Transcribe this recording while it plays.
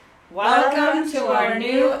Welcome to our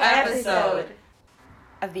new episode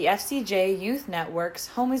of the FCJ Youth Network's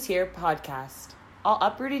Home is Here podcast. All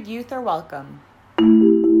uprooted youth are welcome.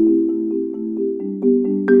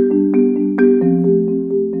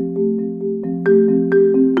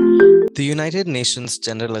 The United Nations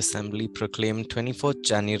General Assembly proclaimed 24th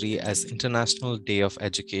January as International Day of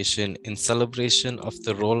Education in celebration of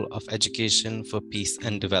the role of education for peace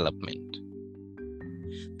and development.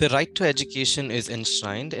 The right to education is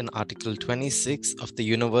enshrined in Article 26 of the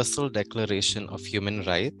Universal Declaration of Human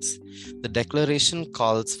Rights. The declaration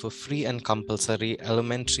calls for free and compulsory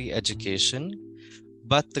elementary education,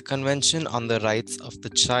 but the Convention on the Rights of the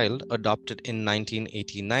Child, adopted in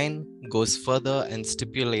 1989, goes further and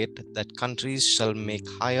stipulates that countries shall make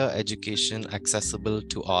higher education accessible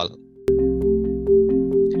to all.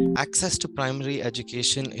 Access to primary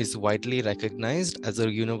education is widely recognized as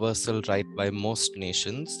a universal right by most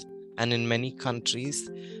nations, and in many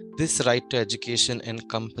countries, this right to education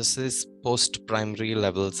encompasses post-primary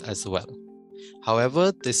levels as well.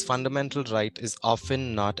 However, this fundamental right is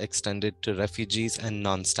often not extended to refugees and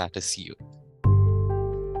non-status youth.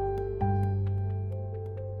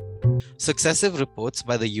 Successive reports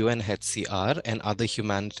by the UNHCR and other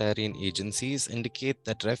humanitarian agencies indicate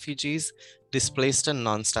that refugees, displaced and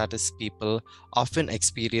non-status people often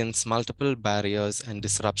experience multiple barriers and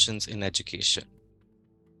disruptions in education.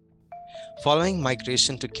 Following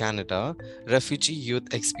migration to Canada, refugee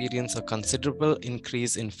youth experience a considerable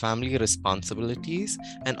increase in family responsibilities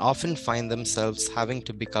and often find themselves having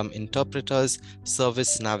to become interpreters,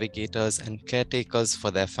 service navigators, and caretakers for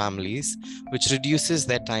their families, which reduces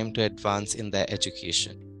their time to advance in their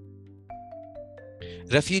education.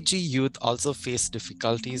 Refugee youth also face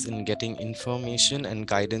difficulties in getting information and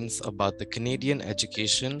guidance about the Canadian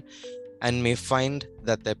education and may find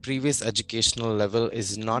that their previous educational level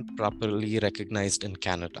is not properly recognized in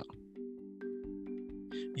Canada.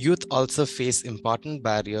 Youth also face important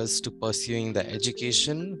barriers to pursuing their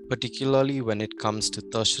education, particularly when it comes to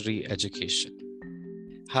tertiary education.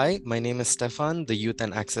 Hi, my name is Stefan, the Youth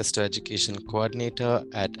and Access to Education Coordinator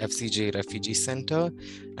at FCJ Refugee Center,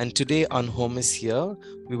 and today on Home is Here,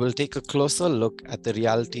 we will take a closer look at the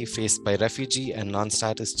reality faced by refugee and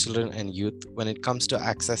non-status children and youth when it comes to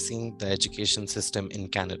accessing the education system in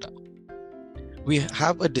Canada. We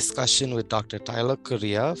have a discussion with Dr. Tyler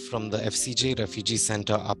Correia from the FCJ Refugee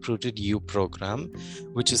Center Uprooted U program,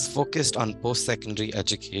 which is focused on post-secondary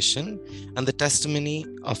education, and the testimony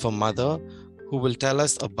of a mother who will tell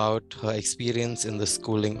us about her experience in the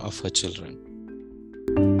schooling of her children.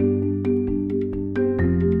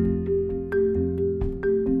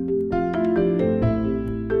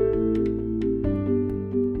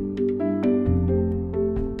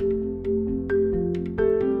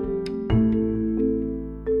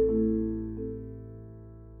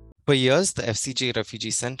 For years, the FCJ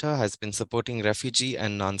Refugee Center has been supporting refugee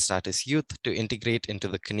and non-status youth to integrate into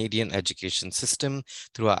the Canadian education system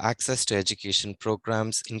through our access to education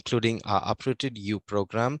programs, including our Uprooted U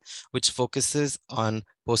program, which focuses on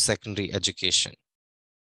post-secondary education.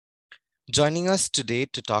 Joining us today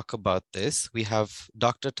to talk about this, we have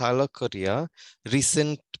Dr. Tyler Correia,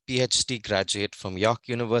 recent PhD graduate from York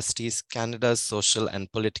University's Canada's Social and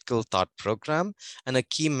Political Thought program, and a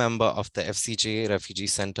key member of the FCJ Refugee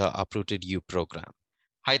Center Uprooted U program.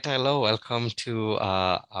 Hi, Tyler. Welcome to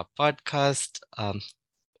our podcast.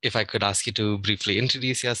 If I could ask you to briefly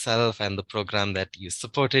introduce yourself and the program that you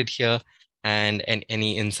supported here, and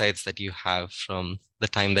any insights that you have from the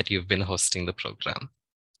time that you've been hosting the program.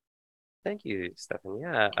 Thank you,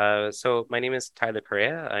 Stefan. So my name is Tyler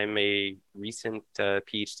Correia. I'm a recent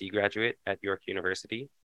PhD graduate at York University.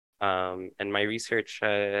 And my research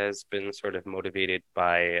has been sort of motivated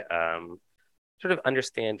by sort of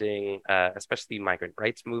understanding, especially migrant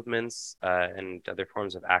rights movements and other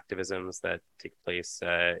forms of activisms that take place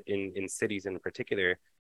in cities in particular,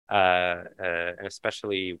 and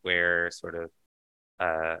especially where sort of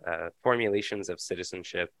formulations of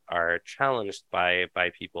citizenship are challenged by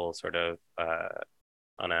people sort of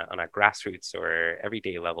on a grassroots or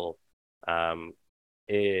everyday level,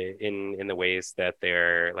 in the ways that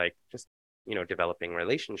they're like just developing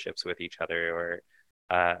relationships with each other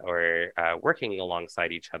or working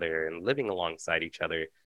alongside each other and living alongside each other.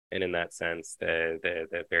 And in that sense,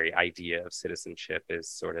 the very idea of citizenship is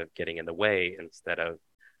sort of getting in the way instead of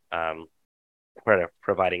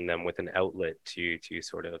providing them with an outlet to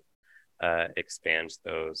sort of expand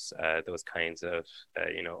those kinds of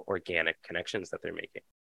organic connections that they're making.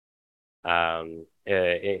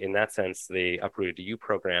 In that sense, the Uprooted U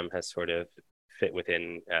program has sort of fit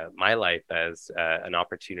within my life as an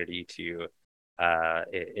opportunity to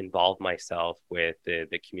involve myself with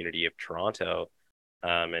the community of Toronto,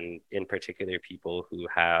 and in particular people who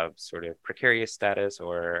have sort of precarious status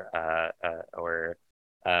or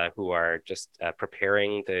who are just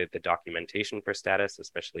preparing the documentation for status,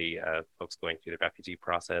 especially folks going through the refugee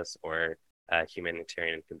process or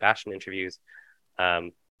humanitarian and compassion interviews,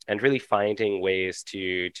 and really finding ways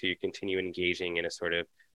to continue engaging in a sort of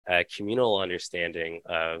communal understanding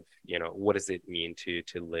of, what does it mean to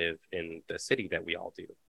live in the city that we all do.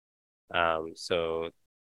 So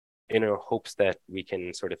in our hopes that we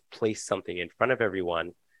can sort of place something in front of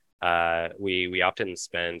everyone, we often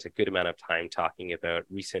spend a good amount of time talking about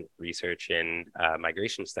recent research in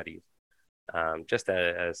migration studies, just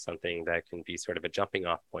as something that can be sort of a jumping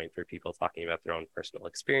off point for people talking about their own personal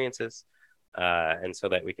experiences, and so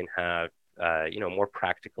that we can have more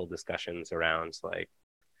practical discussions around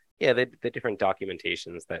the different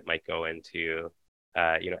documentations that might go into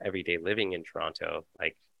everyday living in Toronto,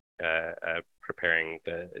 like preparing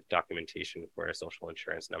the documentation for a social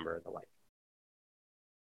insurance number and the like.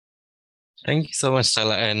 Thank you so much,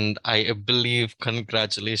 Tyler. And I believe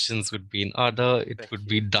congratulations would be in order. It would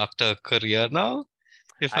be Dr. Correia now,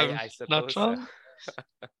 if I'm I not suppose wrong. so.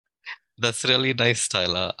 That's really nice,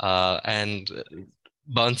 Tyler. And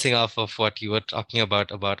bouncing off of what you were talking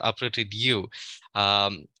about Uprooted You,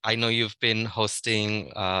 I know you've been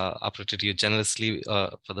hosting Uprooted You generously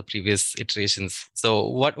for the previous iterations. So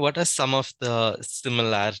what are some of the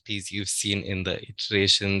similarities you've seen in the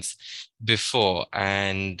iterations before,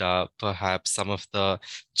 and perhaps some of the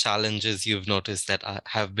challenges you've noticed that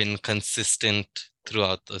have been consistent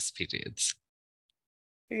throughout those periods?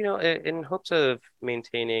 In hopes of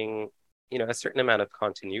maintaining, a certain amount of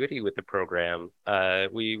continuity with the program,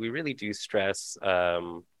 we really do stress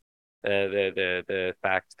the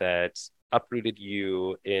fact that Uprooted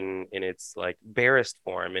You in its like barest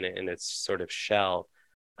form, in its sort of shell,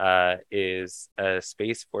 is a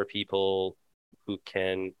space for people who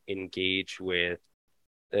can engage with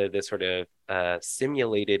the sort of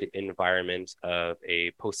simulated environment of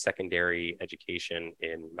a post-secondary education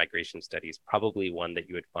in migration studies, probably one that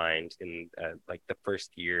you would find in like the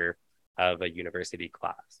first year of a university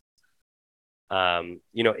class.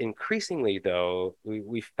 Increasingly though,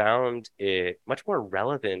 we found it much more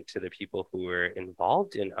relevant to the people who were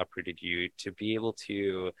involved in Uprooted You to be able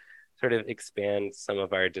to sort of expand some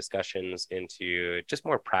of our discussions into just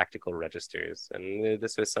more practical registers. And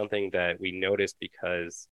this was something that we noticed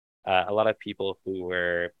because a lot of people who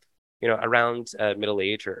were, around middle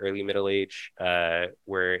age or early middle age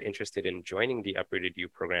were interested in joining the Uprooted You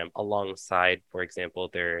program alongside, for example,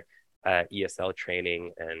 their ESL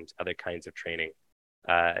training and other kinds of training,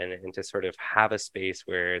 and to sort of have a space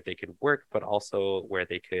where they could work, but also where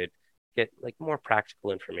they could get like more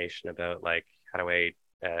practical information about like how do I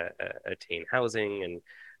attain housing, and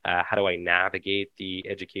how do I navigate the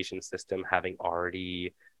education system, having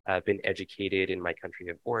already been educated in my country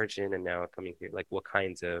of origin and now coming here, like what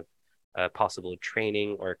kinds of possible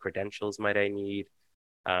training or credentials might I need.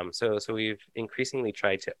 So we've increasingly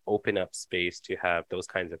tried to open up space to have those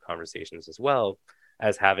kinds of conversations as well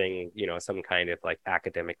as having, some kind of like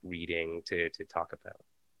academic reading to talk about.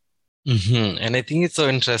 Mm-hmm. And I think it's so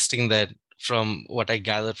interesting that from what I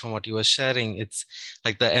gathered from what you were sharing, it's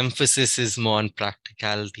like the emphasis is more on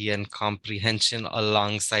practicality and comprehension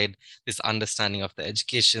alongside this understanding of the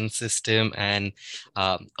education system and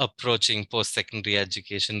approaching post-secondary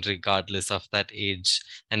education regardless of that age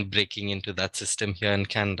and breaking into that system here in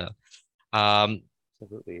Canada.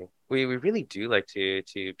 Absolutely. We really do like to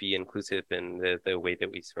be inclusive in the way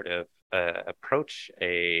that we sort of approach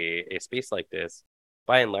a space like this,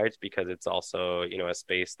 by and large, because it's also, a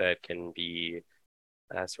space that can be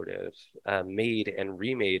sort of made and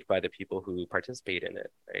remade by the people who participate in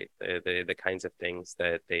it, right? The kinds of things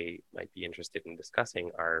that they might be interested in discussing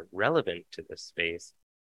are relevant to this space.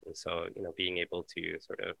 And so, being able to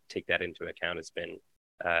sort of take that into account has been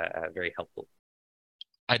very helpful.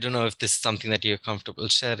 I don't know if this is something that you're comfortable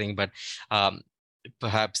sharing, but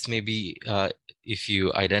perhaps maybe if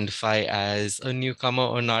you identify as a newcomer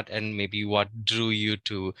or not, and maybe what drew you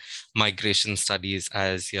to migration studies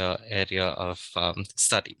as your area of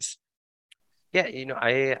studies. Yeah,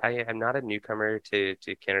 I am not a newcomer to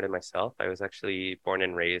Canada myself. I was actually born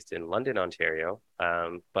and raised in London, Ontario.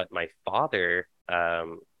 But my father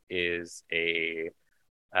is a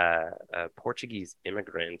Portuguese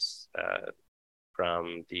immigrant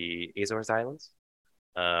from the Azores Islands.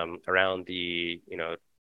 Around the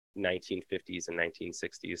 1950s and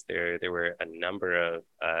 1960s, there were a number of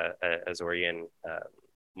Azorean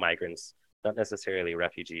migrants, not necessarily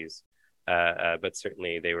refugees, but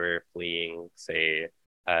certainly they were fleeing, say,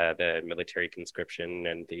 the military conscription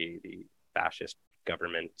and the fascist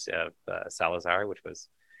government of Salazar, which was,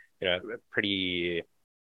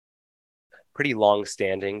 pretty long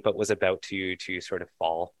standing, but was about to sort of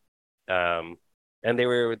fall. Um, and they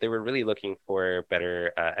were really looking for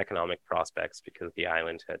better economic prospects because the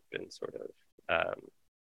island had been sort of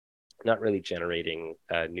not really generating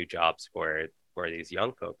new jobs for these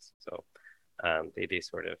young folks. So they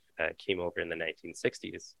sort of came over in the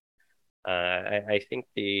 1960s. I think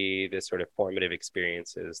the sort of formative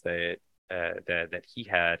experiences that he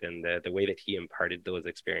had and the way that he imparted those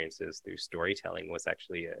experiences through storytelling was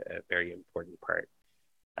actually a very important part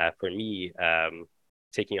for me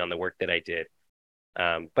taking on the work that I did.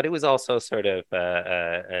 But it was also sort of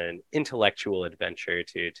an intellectual adventure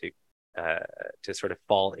to sort of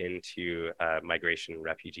fall into migration and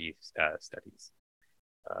refugee studies.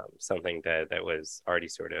 Something that was already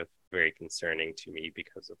sort of very concerning to me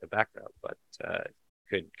because of the background, but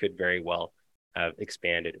could very well have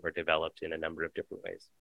expanded or developed in a number of different ways.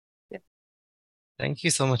 Yeah. Thank you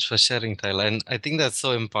so much for sharing, Tyler. And I think that's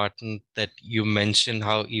so important that you mentioned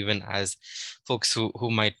how even as folks who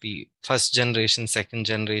might be first generation, second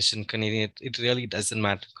generation Canadian, it really doesn't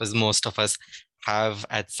matter because most of us have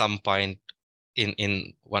at some point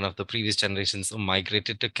in one of the previous generations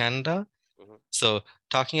migrated to Canada. Mm-hmm. So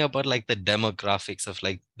talking about like the demographics of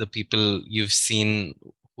like the people you've seen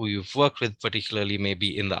who you've worked with, particularly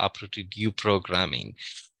maybe in the Uprooted U programming,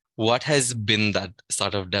 what has been that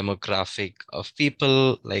sort of demographic of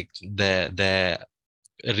people, like their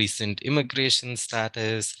recent immigration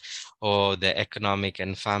status or their economic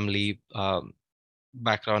and family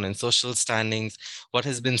background and social standings? What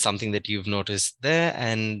has been something that you've noticed there,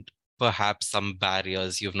 and perhaps some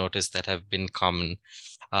barriers you've noticed that have been common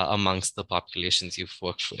amongst the populations you've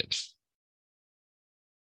worked with?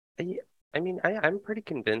 I mean, I'm pretty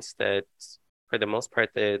convinced that for the most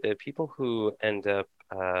part, the people who end up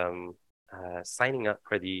signing up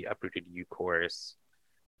for the Uprooted U course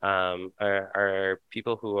are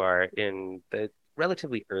people who are in the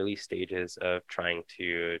relatively early stages of trying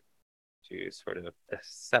to sort of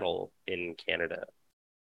settle in Canada.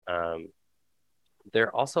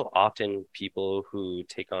 They're also often people who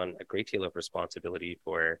take on a great deal of responsibility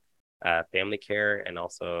for family care and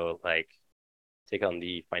also like take on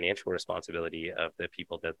the financial responsibility of the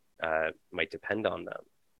people that might depend on them.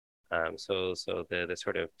 So the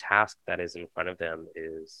sort of task that is in front of them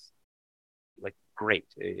is like great.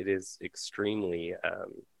 It is extremely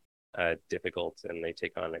difficult, and they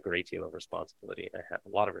take on a great deal of responsibility. I have a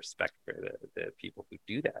lot of respect for the people who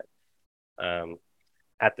do that.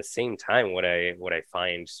 At the same time, what I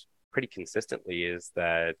find pretty consistently is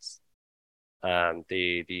that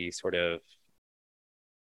the sort of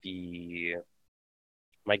the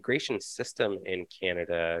migration system in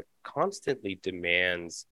Canada constantly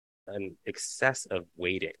demands an excess of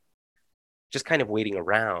waiting, just kind of waiting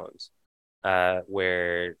around,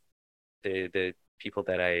 where the people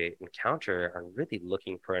that I encounter are really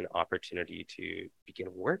looking for an opportunity to begin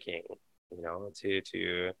working,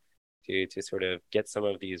 to sort of get some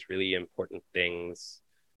of these really important things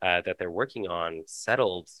that they're working on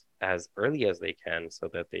settled as early as they can so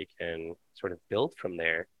that they can sort of build from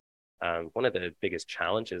there. One of the biggest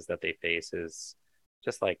challenges that they face is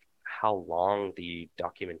just like how long the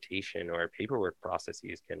documentation or paperwork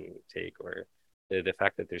processes can take, or the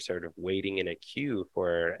fact that they're sort of waiting in a queue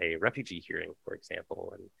for a refugee hearing, for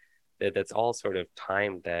example. And that's all sort of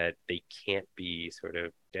time that they can't be sort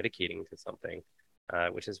of dedicating to something,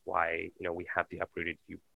 which is why, we have the Uprooted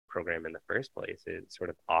Youth program in the first place. It sort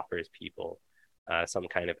of offers people some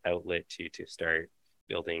kind of outlet to start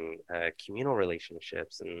building communal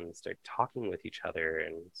relationships and start talking with each other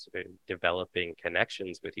and sort of developing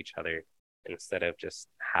connections with each other instead of just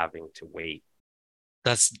having to wait.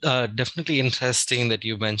 That's definitely interesting that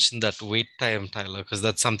you mentioned that wait time, Tyler, because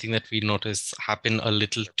that's something that we notice happen a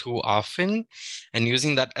little too often. And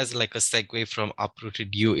using that as like a segue from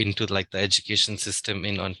Uprooted U into like the education system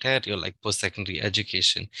in Ontario, like post-secondary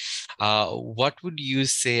education, what would you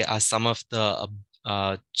say are some of the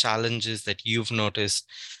challenges that you've noticed,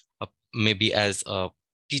 maybe as a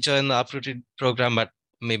teacher in the Uprooted program, but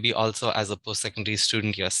maybe also as a post-secondary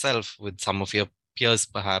student yourself with some of your peers,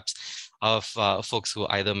 perhaps, of folks who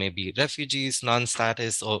either may be refugees,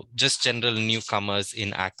 non-status, or just general newcomers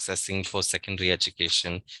in accessing post-secondary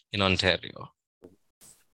education in Ontario?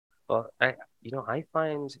 Well, I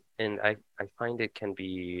find, and I find it can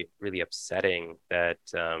be really upsetting that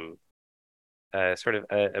sort of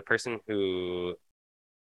a person who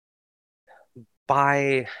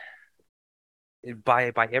by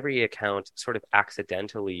by every account sort of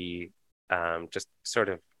accidentally just sort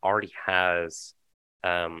of already has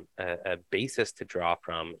a basis to draw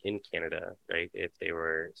from in Canada, right? If they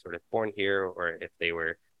were sort of born here, or if they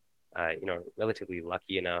were relatively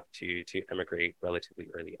lucky enough to emigrate relatively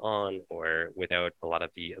early on, or without a lot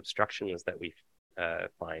of the obstructions that we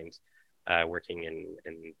find working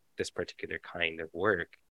in this particular kind of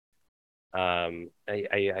work.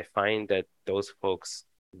 I find that those folks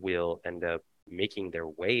will end up making their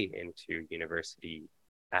way into university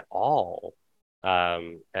at all,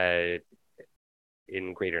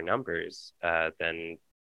 in greater numbers than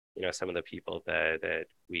some of the people that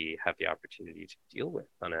we have the opportunity to deal with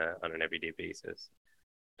on an everyday basis.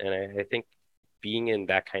 And I think being in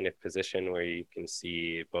that kind of position where you can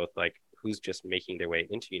see both like who's just making their way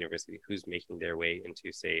into university, who's making their way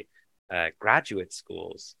into, say, graduate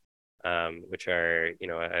schools, which are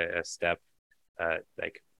a step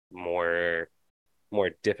like more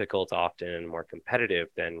difficult often and more competitive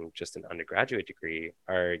than just an undergraduate degree,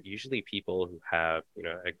 are usually people who have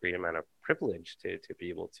a great amount of privilege to be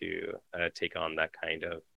able to take on that kind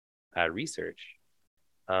of research.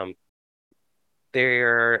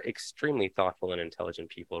 They're extremely thoughtful and intelligent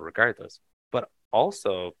people regardless, but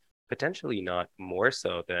also potentially not more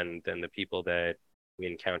so than the people that we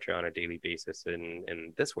encounter on a daily basis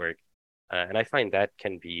in this work. And I find that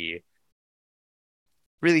can be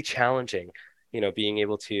really challenging, being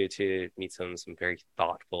able to meet some very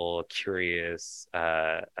thoughtful, curious,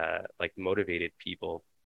 like motivated people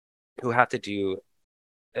who have to do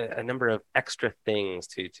a number of extra things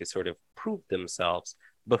to sort of prove themselves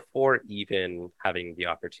before even having the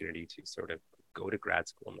opportunity to sort of go to grad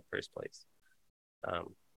school in the first place.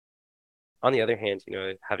 On the other hand,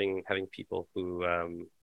 having people who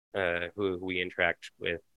we interact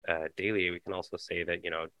with daily, we can also say that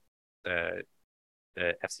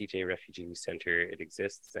the FCJ Refugee Center, it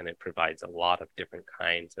exists and it provides a lot of different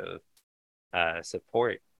kinds of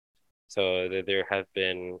support. So there have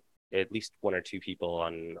been at least one or two people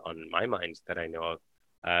on my mind that I know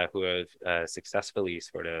of who have successfully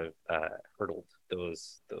sort of hurdled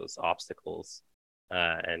those obstacles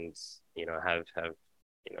and have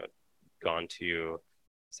gone to,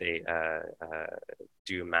 say,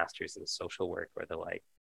 do a master's in social work or the like,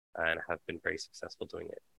 and have been very successful doing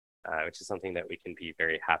it. Which is something that we can be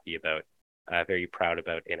very happy about, very proud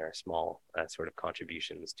about in our small sort of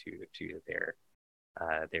contributions to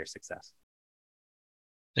their success.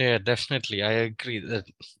 Yeah, definitely. I agree that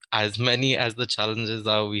as many as the challenges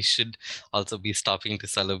are, we should also be stopping to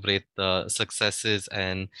celebrate the successes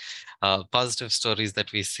and positive stories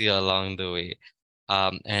that we see along the way.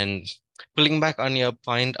 And pulling back on your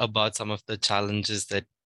point about some of the challenges that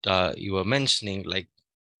you were mentioning, like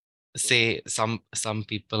say some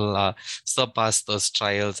people surpass those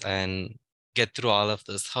trials and get through all of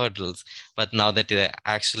those hurdles, but now that they're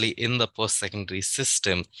actually in the post-secondary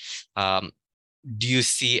system, do you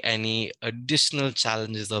see any additional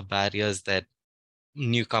challenges or barriers that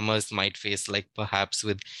newcomers might face, like perhaps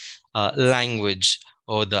with language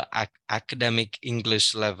or the academic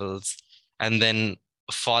English levels? And then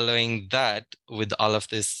following that, with all of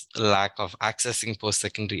this lack of accessing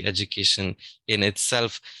post-secondary education in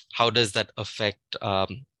itself, how does that affect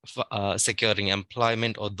securing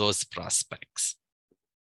employment or those prospects?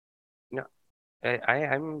 No,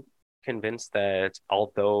 I'm convinced that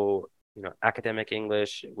although academic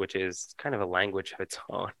English, which is kind of a language of its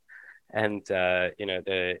own, and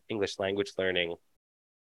the English language learning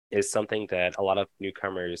is something that a lot of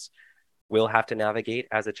newcomers will have to navigate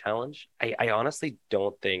as a challenge. I honestly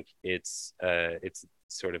don't think it's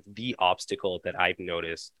sort of the obstacle that I've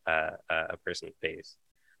noticed a person face.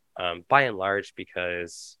 By and large,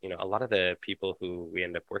 because a lot of the people who we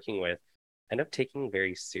end up working with end up taking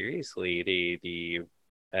very seriously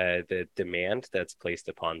the demand that's placed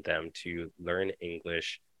upon them to learn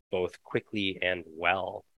English both quickly and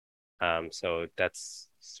well. So that's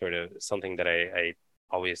sort of something that I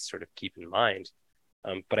always sort of keep in mind.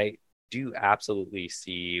 But I do absolutely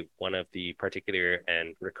see one of the particular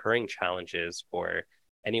and recurring challenges for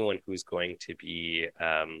anyone who's going to be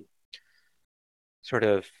sort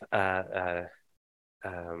of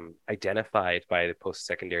identified by the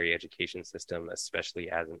post-secondary education system, especially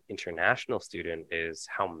as an international student, is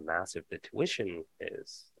how massive the tuition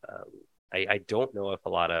is. I don't know if a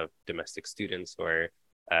lot of domestic students or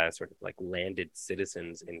sort of like landed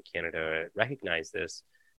citizens in Canada recognize this,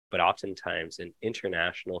 but oftentimes an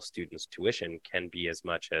international student's tuition can be as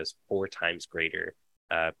much as 4 times greater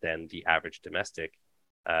than the average domestic.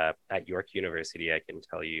 At York University, I can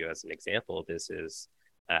tell you as an example, this is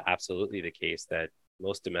absolutely the case, that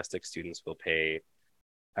most domestic students will pay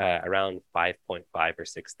around $5.5 or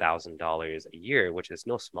 $6,000 a year, which is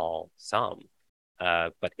no small sum.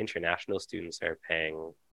 but international students are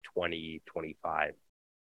paying 20, 25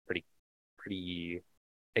 pretty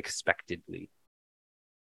expectedly.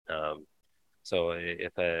 So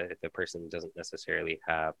if a person doesn't necessarily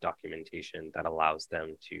have documentation that allows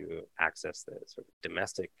them to access the sort of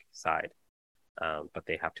domestic side, but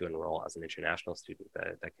they have to enroll as an international student,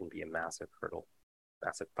 that can be a massive hurdle,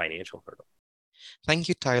 massive financial hurdle. Thank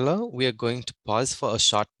you, Tyler. We are going to pause for a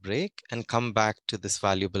short break and come back to this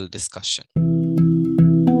valuable discussion.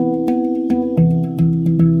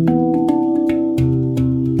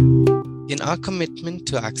 In our commitment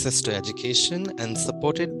to access to education and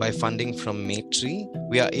supported by funding from Maytree,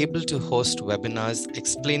 we are able to host webinars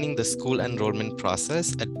explaining the school enrollment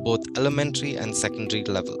process at both elementary and secondary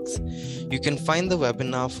levels. You can find the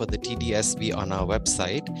webinar for the TDSB on our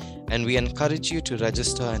website, and we encourage you to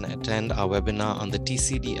register and attend our webinar on the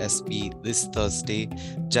TCDSB this Thursday,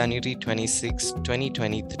 January 26,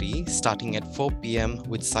 2023, starting at 4 p.m.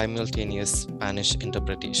 with simultaneous Spanish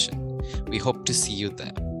interpretation. We hope to see you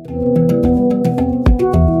there.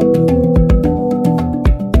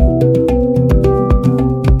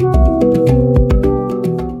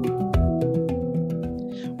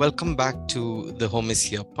 Welcome back to the Home is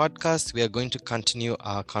Here podcast. We are going to continue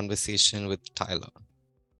our conversation with Tyler.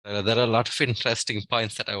 There are a lot of interesting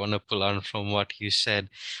points that I want to pull on from what you said.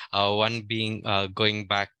 One being going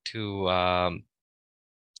back to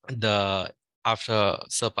after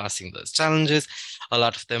surpassing those challenges, a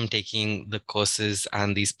lot of them taking the courses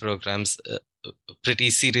and these programs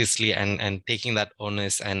pretty seriously and taking that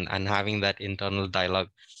onus and having that internal dialogue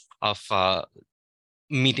of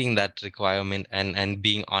meeting that requirement and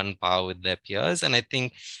being on par with their peers. And I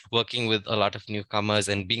think working with a lot of newcomers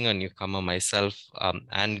and being a newcomer myself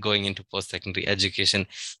and going into post-secondary education,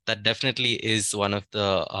 that definitely is one of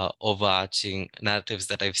the overarching narratives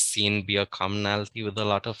that I've seen be a commonality with a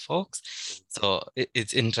lot of folks. So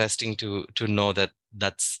it's interesting to know that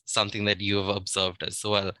that's something that you have observed as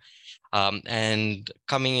well. And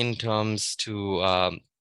coming in terms to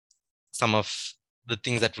some of the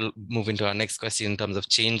things that will move into our next question in terms of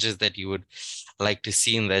changes that you would like to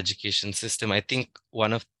see in the education system, I think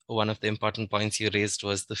one of the important points you raised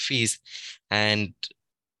was the fees. And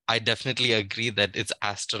I definitely agree that it's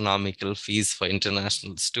astronomical fees for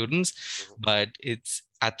international students, but it's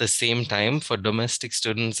at the same time for domestic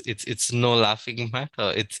students, it's no laughing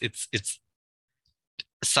matter. It's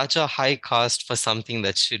such a high cost for something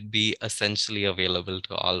that should be essentially available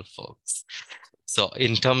to all folks. So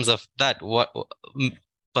in terms of that, what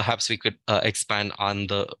perhaps we could expand on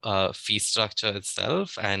the fee structure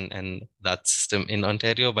itself and that system in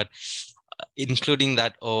Ontario, but including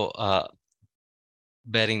that or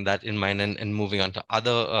bearing that in mind and moving on to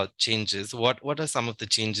other changes, what are some of the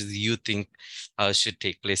changes you think should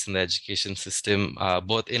take place in the education system,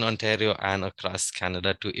 both in Ontario and across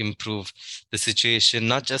Canada, to improve the situation,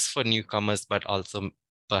 not just for newcomers, but also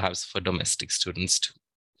perhaps for domestic students too?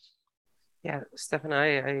 Yeah, Stefan,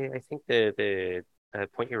 I think the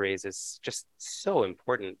point you raise is just so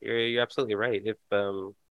important. You're absolutely right.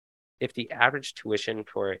 If the average tuition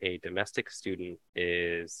for a domestic student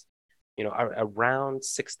is, around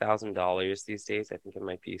 $6,000 these days, I think it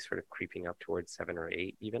might be sort of creeping up towards 7 or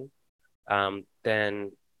 8 even,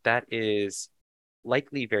 then that is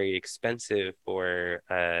likely very expensive for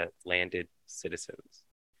landed citizens.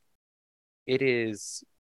 It is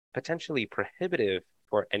potentially prohibitive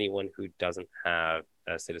for anyone who doesn't have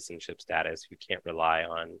a citizenship status, who can't rely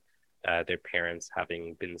on their parents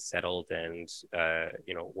having been settled and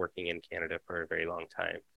working in Canada for a very long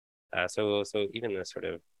time. So even the sort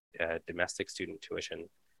of domestic student tuition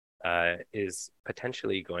is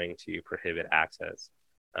potentially going to prohibit access.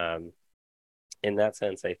 In that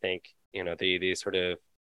sense, I think the sort of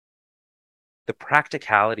the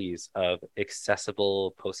practicalities of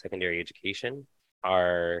accessible post-secondary education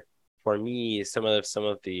are, for me, some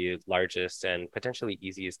of the largest and potentially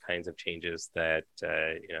easiest kinds of changes that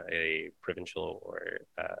a provincial or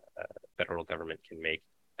federal government can make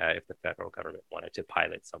if the federal government wanted to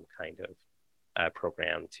pilot some kind of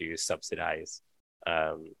program to subsidize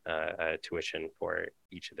tuition for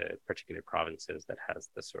each of the particular provinces that has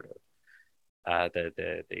the sort of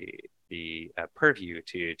the purview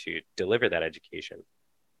to deliver that education.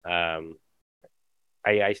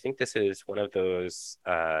 I think this is one of those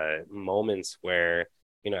moments where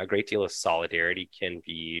a great deal of solidarity can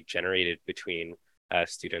be generated between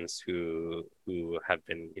students who have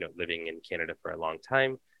been living in Canada for a long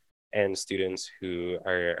time and students who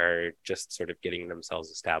are just sort of getting themselves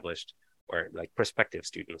established, or like prospective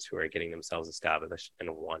students who are getting themselves established and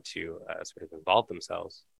want to sort of involve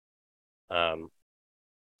themselves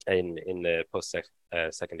in the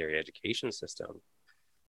post-secondary education system.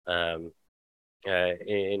 Um,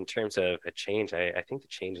 in terms of a change, I think the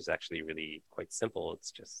change is actually really quite simple.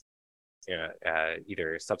 It's just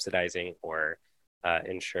either subsidizing or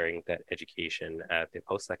ensuring that education at the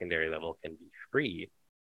post-secondary level can be free.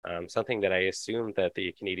 Something that I assume that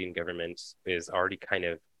the Canadian government is already kind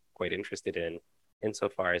of quite interested in,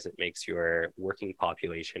 insofar as it makes your working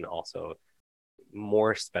population also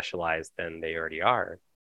more specialized than they already are.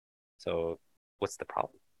 So what's the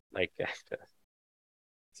problem? Like, it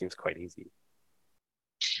seems quite easy.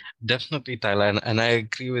 Definitely, Tyler, and I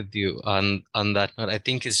agree with you on that note. I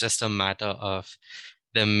think it's just a matter of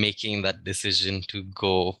them making that decision to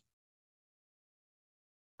go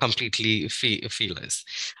completely feelers.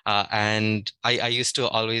 And I used to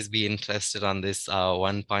always be interested on this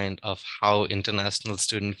one point of how international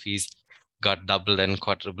student fees got doubled and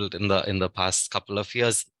quadrupled in the past couple of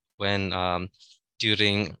years when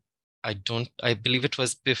during I believe it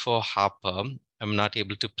was before Harper. I'm not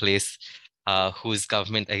able to place whose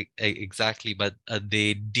government exactly, but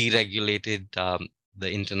they deregulated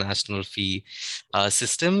the international fee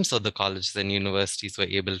system, so the colleges and universities were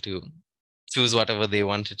able to choose whatever they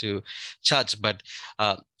wanted to charge. But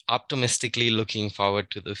optimistically looking forward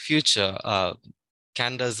to the future,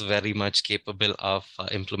 Canada is very much capable of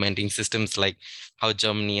implementing systems like how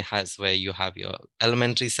Germany has, where you have your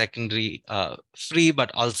elementary, secondary free, but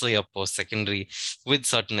also your post-secondary with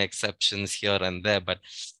certain exceptions here and there. But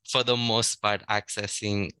for the most part,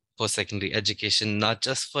 accessing post-secondary education, not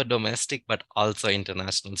just for domestic, but also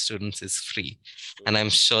international students, is free. And I'm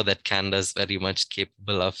sure that Canada is very much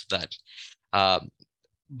capable of that. Uh,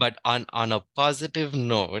 but on a positive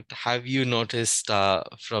note, have you noticed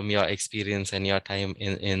from your experience and your time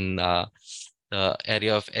in the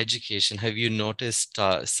area of education, have you noticed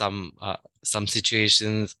some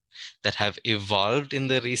situations that have evolved in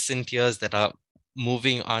the recent years that are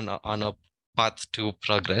moving on a path to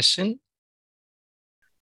progression?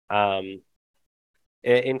 Um,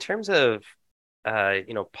 in terms of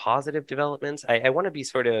positive developments, I want to be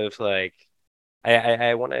sort of like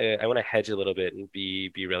I want to hedge a little bit and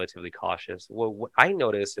be relatively cautious. Well, what I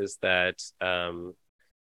notice is that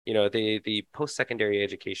the post-secondary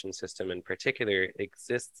education system in particular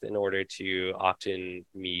exists in order to often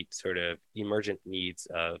meet sort of emergent needs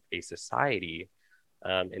of a society.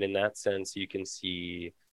 And in that sense, you can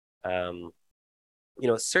see um,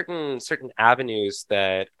 certain avenues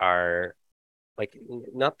that are like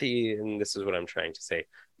not the and this is what I'm trying to say,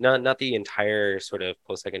 not the entire sort of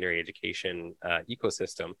post-secondary education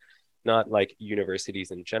ecosystem, not like universities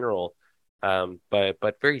in general,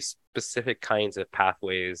 but very specific kinds of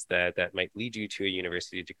pathways that might lead you to a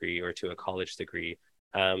university degree or to a college degree,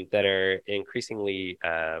 that are increasingly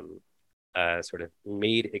sort of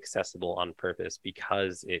made accessible on purpose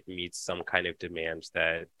because it meets some kind of demands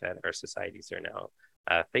that our societies are now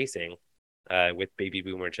facing, with baby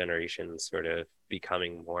boomer generations sort of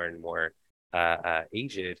becoming more and more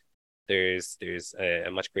aged. There's a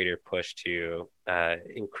much greater push to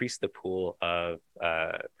increase the pool of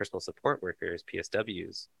personal support workers,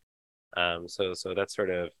 PSWs. So that's sort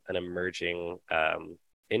of an emerging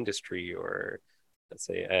industry, or let's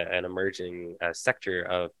say an emerging sector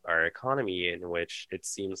of our economy, in which it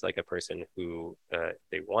seems like a person who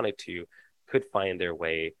they wanted to could find their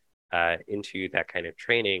way into that kind of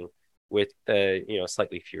training with the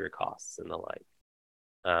slightly fewer costs and the like.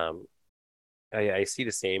 Um, I see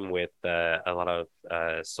the same with a lot of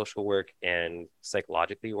social work and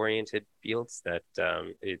psychologically oriented fields, that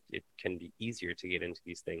it can be easier to get into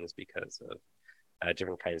these things because of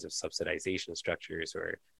different kinds of subsidization structures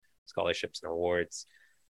or scholarships and awards.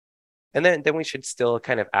 And then we should still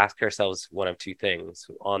kind of ask ourselves one of two things.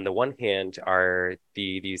 On the one hand, are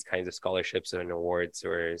these kinds of scholarships and awards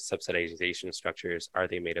or subsidization structures, are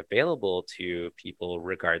they made available to people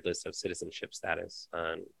regardless of citizenship status?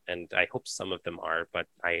 And I hope some of them are, but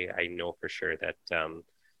I know for sure that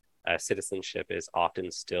citizenship is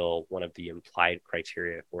often still one of the implied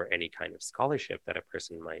criteria for any kind of scholarship that a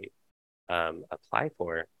person might apply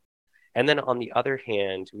for. And then on the other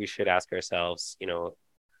hand, we should ask ourselves,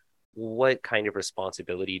 what kind of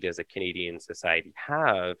responsibility does a Canadian society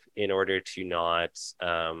have in order to not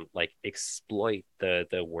like exploit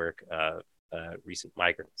the work of recent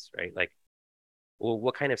migrants, right? Like, well,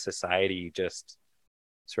 what kind of society just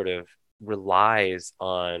sort of relies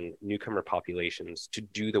on newcomer populations to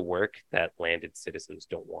do the work that landed citizens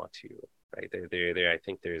don't want to, right? I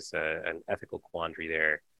think there's an ethical quandary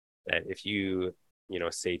there, that if you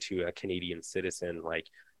say to a Canadian citizen, like,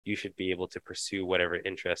 you should be able to pursue whatever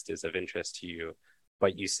interest is of interest to you,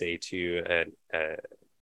 but you say to a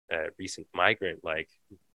recent migrant, like,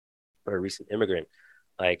 or a recent immigrant,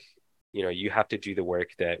 like, you have to do the work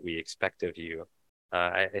that we expect of you.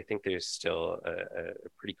 I think there's still a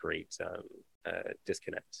pretty great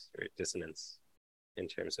disconnect or dissonance in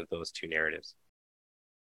terms of those two narratives.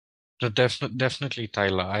 Definitely,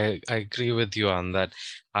 Tyler. I agree with you on that.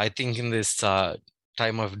 I think in this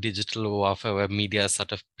time of digital warfare where media is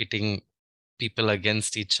sort of pitting people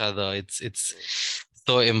against each other, it's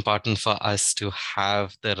so important for us to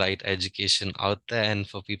have the right education out there and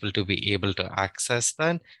for people to be able to access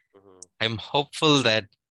that. Mm-hmm. I'm hopeful that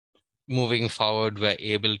moving forward, we're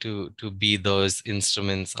able to be those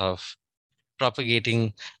instruments of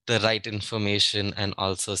propagating the right information and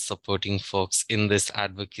also supporting folks in this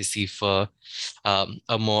advocacy for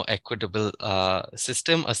a more equitable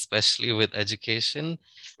system, especially with education,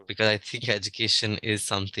 because I think education is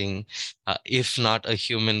something, if not a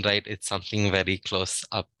human right, it's something very close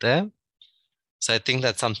up there. So I think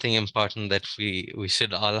that's something important that we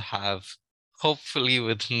should all have, hopefully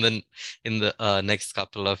within the next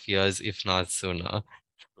couple of years, if not sooner.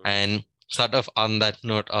 And sort of on that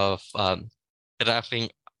note of wrapping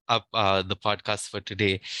up the podcast for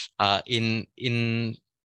today, in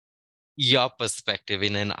your perspective,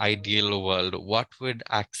 in an ideal world, what would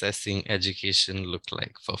accessing education look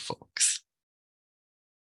like for folks?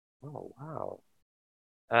 Oh, wow.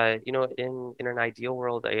 In an ideal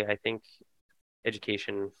world, I think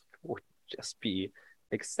education would just be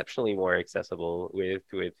exceptionally more accessible with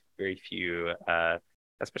very few,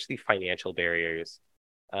 especially financial barriers.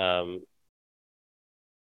 Um,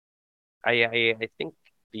 I think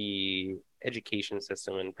the education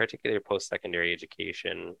system, in particular post-secondary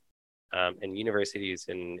education, and universities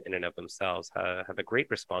in and of themselves have a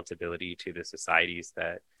great responsibility to the societies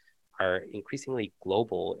that are increasingly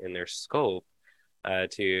global in their scope,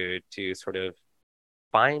 to sort of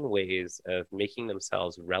find ways of making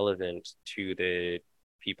themselves relevant to the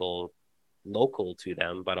people local to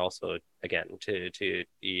them, but also again to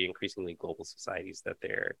the increasingly global societies that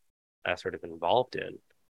they're sort of involved in.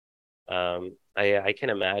 I can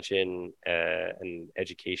imagine an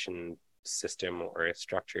education system or a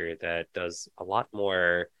structure that does a lot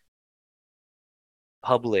more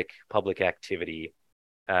public activity,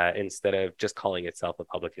 instead of just calling itself a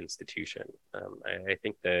public institution. I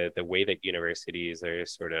think the way that universities are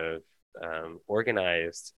sort of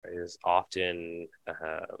organized is often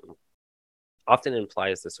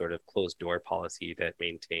implies the sort of closed door policy that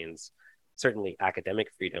maintains certainly academic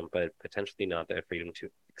freedom, but potentially not the freedom to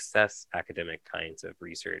access academic kinds of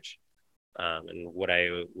research. And what I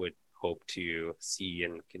would hope to see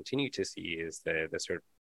and continue to see is the sort of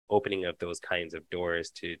opening of those kinds of doors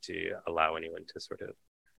to allow anyone to sort of,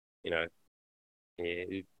 you know,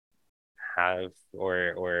 eh, have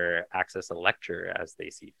or access a lecture as they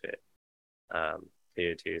see fit,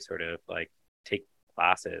 to sort of like take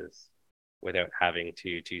classes without having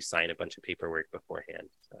to sign a bunch of paperwork beforehand.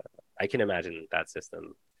 I can imagine that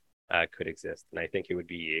system could exist, and I think it would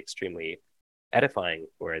be extremely edifying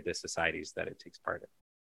for the societies that it takes part in.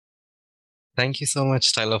 Thank you so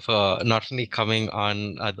much, Tyler, for not only coming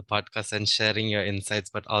on the podcast and sharing your insights,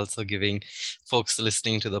 but also giving folks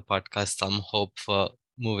listening to the podcast some hope for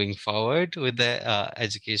moving forward with their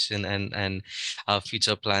education and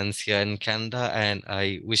future plans here in Canada. And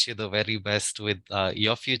I wish you the very best with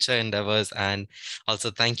your future endeavors. And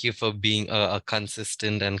also thank you for being a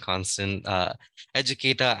consistent and constant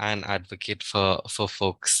educator and advocate for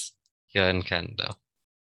folks here in Canada.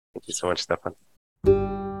 Thank you so much, Stefan.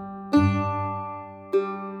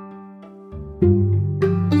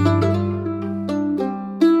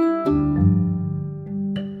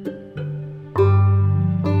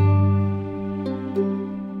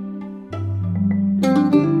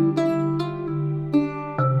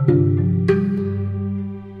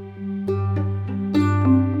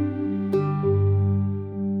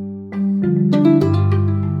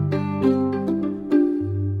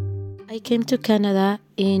 I came to Canada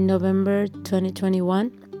in November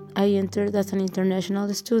 2021. I entered as an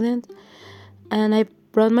international student and I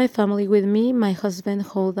brought my family with me. My husband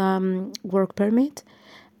held a work permit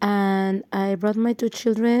and I brought my two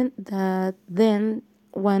children that then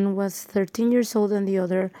one was 13 years old and the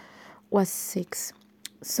other was 6.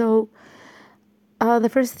 So the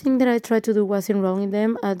first thing that I tried to do was enrolling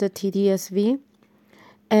them at the TDSV,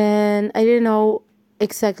 and I didn't know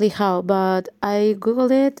exactly how, but I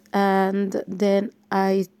Googled it and then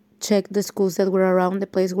I checked the schools that were around the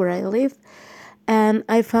place where I live. And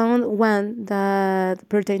I found one that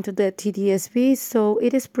pertained to the TDSB, so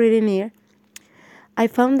it is pretty near. I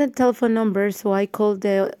found the telephone number, so I called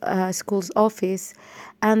the school's office,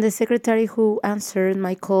 and the secretary who answered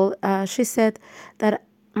my call, she said that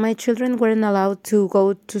my children weren't allowed to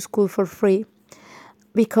go to school for free.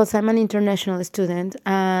 because I'm an international student,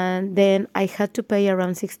 and then I had to pay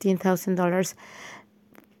around $16,000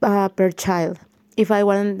 per child if I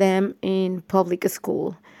wanted them in public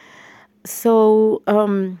school. So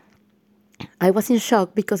I was in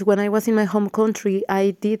shock because when I was in my home country,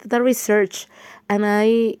 I did the research, and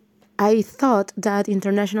I thought that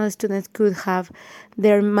international students could have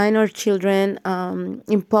their minor children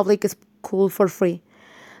in public school for free.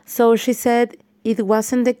 So she said it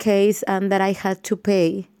wasn't the case and that I had to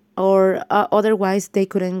pay, or otherwise they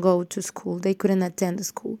couldn't go to school, they couldn't attend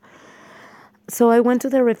school. So I went to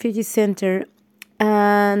the refugee center,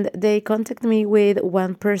 and they contacted me with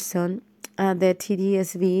one person at the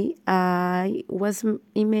TDSV. I was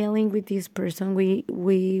emailing with this person.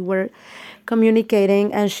 We were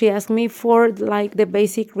communicating, and she asked me for like the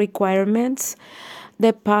basic requirements,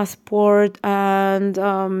 the passport, and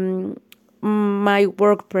my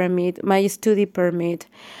work permit, my study permit.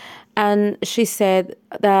 And she said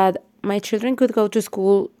that my children could go to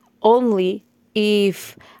school only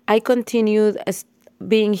if I continued as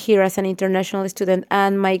being here as an international student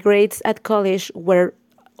and my grades at college were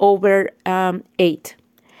over 8.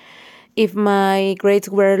 If my grades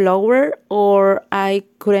were lower, or I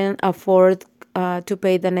couldn't afford to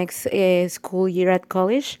pay the next school year at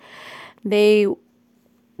college, they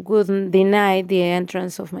would deny the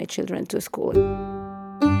entrance of my children to school.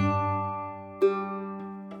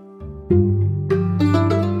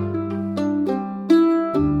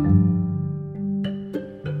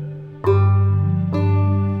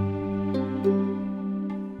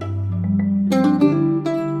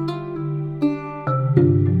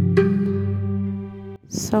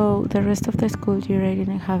 So the rest of the school year I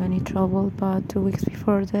didn't have any trouble, but 2 weeks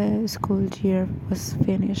before the school year was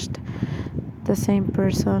finished, the same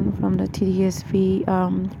person from the TDSV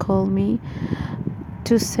called me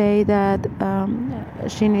to say that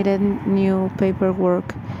she needed new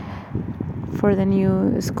paperwork for the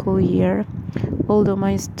new school year, although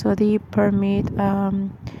my study permit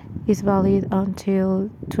is valid until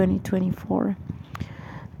 2024.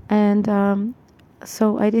 And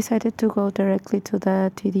so I decided to go directly to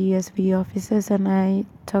the TDSV offices, and I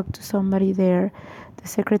talked to somebody there. The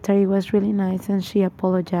secretary was really nice, and she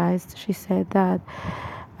apologized. She said that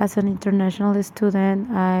as an international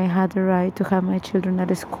student, I had the right to have my children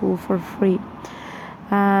at school for free,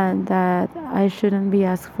 and that I shouldn't be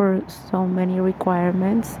asked for so many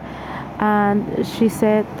requirements. And she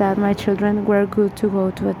said that my children were good to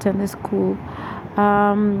go to attend school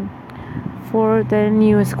for the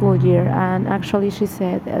new school year, and actually she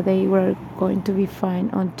said they were going to be fine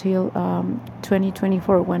until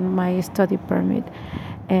 2024, when my study permit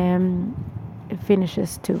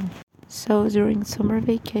finishes too. So during summer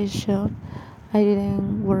vacation I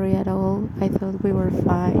didn't worry at all. I thought we were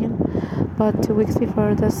fine, but 2 weeks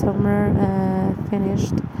before the summer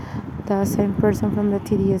finished, the same person from the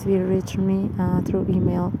TDSV reached me through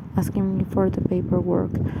email asking me for the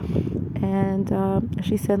paperwork. And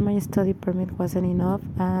she said my study permit wasn't enough,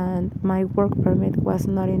 and my work permit was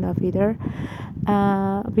not enough either,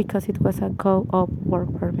 because it was a co-op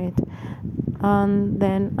work permit. And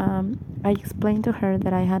then I explained to her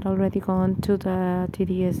that I had already gone to the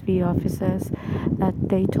TDSV offices, that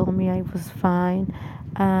they told me I was fine,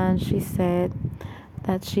 and she said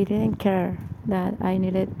that she didn't care, that I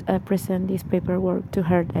needed to present this paperwork to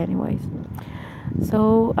her anyways.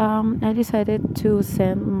 So I decided to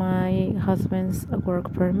send my husband's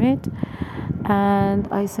work permit, and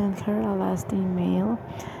I sent her a last email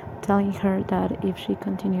telling her that if she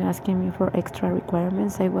continued asking me for extra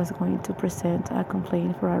requirements, I was going to present a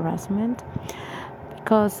complaint for harassment,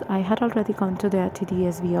 because I had already gone to the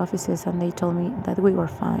TDSV offices and they told me that we were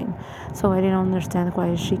fine. So I didn't understand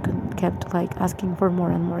why she kept like asking for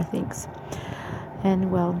more and more things.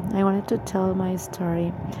 And well, I wanted to tell my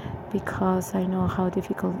story because I know how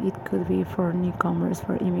difficult it could be for newcomers,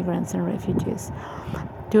 for immigrants and refugees,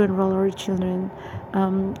 to enroll our children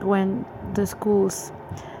when the schools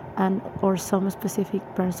and or some specific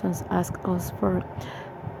persons ask us for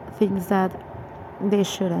things that they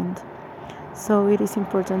shouldn't. So it is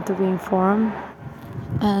important to be informed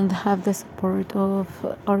and have the support of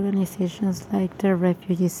organizations like the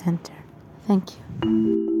Refugee Center. Thank you.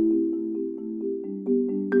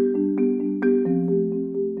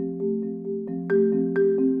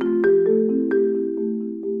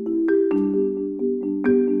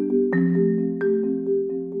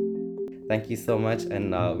 Thank you so much,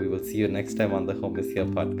 and we will see you next time on the Home is Here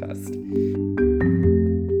podcast.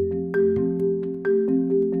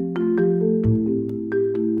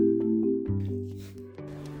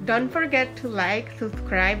 Don't forget to like,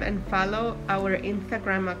 subscribe, and follow our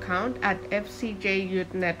Instagram account at FCJ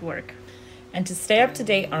Youth Network. And to stay up to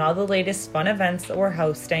date on all the latest fun events that we're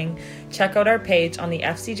hosting, check out our page on the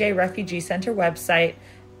FCJ Refugee Center website,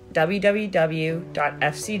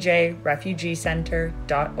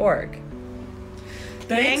 www.fcjrefugeecenter.org.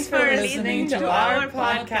 Thanks for listening to our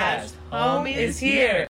podcast. Home is here.